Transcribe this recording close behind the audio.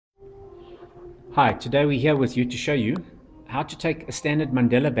Hi, today we're here with you to show you how to take a standard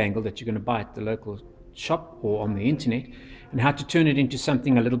Mandela bangle that you're going to buy at the local shop or on the internet and how to turn it into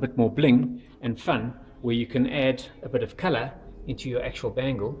something a little bit more bling and fun, where you can add a bit of color into your actual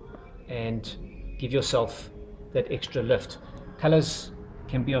bangle and give yourself that extra lift. Colors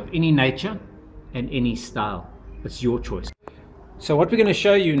can be of any nature and any style. It's your choice. So what we're going to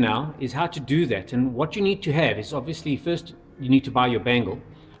show you now is how to do that, and what you need to have is, obviously, first you need to buy your bangle,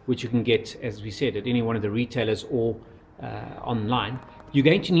 which you can get, as we said, at any one of the retailers or online. You're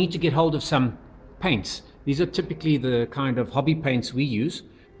going to need to get hold of some paints. These are typically the kind of hobby paints we use.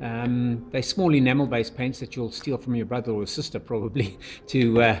 They're small enamel based paints that you'll steal from your brother or sister probably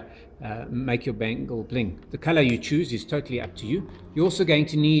to make your bangle bling. The color you choose is totally up to you. You're also going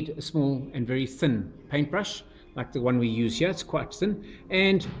to need a small and very thin paintbrush like the one we use here. It's quite thin,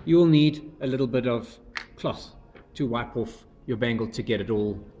 and you'll need a little bit of cloth to wipe off your bangle to get it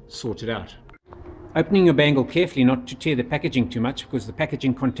all sorted out. Opening your bangle carefully, not to tear the packaging too much, because the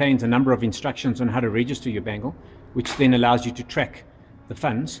packaging contains a number of instructions on how to register your bangle, which then allows you to track the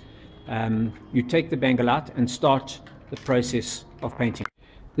funds. You take the bangle out and start the process of painting.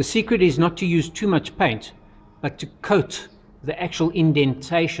 The secret is not to use too much paint, but to coat the actual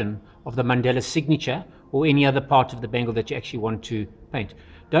indentation of the Mandela signature or any other part of the bangle that you actually want to paint.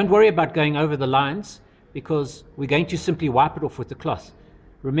 Don't worry about going over the lines, because we're going to simply wipe it off with the cloth.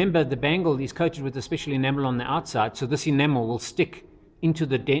 Remember, the bangle is coated with a special enamel on the outside, so this enamel will stick into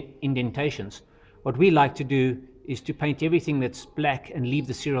the indentations. What we like to do is to paint everything that's black and leave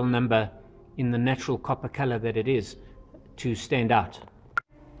the serial number in the natural copper color that it is to stand out.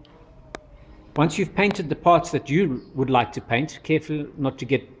 Once you've painted the parts that you would like to paint, careful not to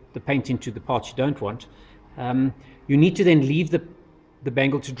get the paint into the parts you don't want, you need to then leave the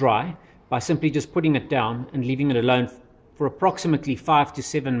bangle to dry by simply just putting it down and leaving it alone for approximately 5 to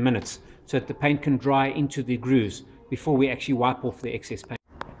 7 minutes, so that the paint can dry into the grooves before we actually wipe off the excess paint.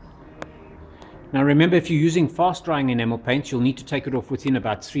 Now remember, if you're using fast drying enamel paints, you'll need to take it off within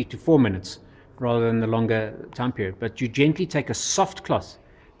about 3 to 4 minutes rather than the longer time period. But you gently take a soft cloth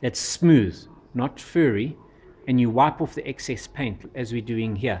that's smooth, not furry, and you wipe off the excess paint as we're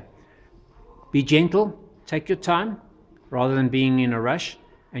doing here. Be gentle, take your time rather than being in a rush,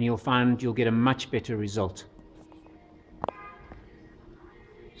 and you'll find you'll get a much better result.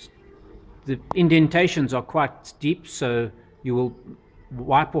 The indentations are quite deep, so you will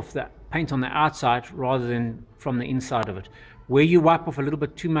wipe off the paint on the outside rather than from the inside of it. Where you wipe off a little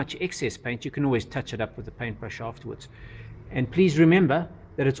bit too much excess paint, you can always touch it up with a paintbrush afterwards. And please remember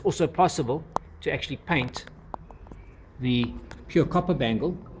that it's also possible to actually paint the pure copper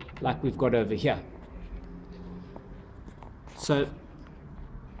bangle like we've got over here. So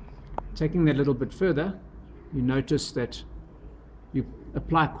taking that a little bit further, you notice that you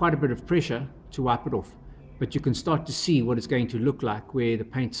apply quite a bit of pressure to wipe it off, but you can start to see what it's going to look like where the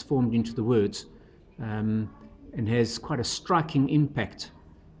paint's formed into the words, and has quite a striking impact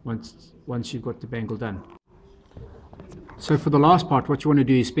once you've got the bangle done. So for the last part, what you want to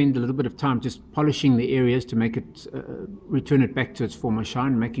do is spend a little bit of time just polishing the areas to make it return it back to its former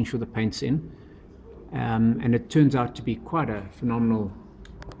shine, making sure the paint's in, and it turns out to be quite a phenomenal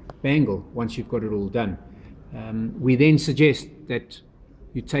bangle once you've got it all done. We then suggest that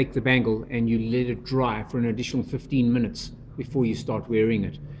you take the bangle and you let it dry for an additional 15 minutes before you start wearing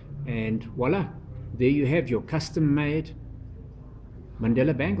it, and voila, there you have your custom made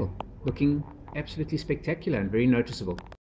Mandela bangle, looking absolutely spectacular and very noticeable.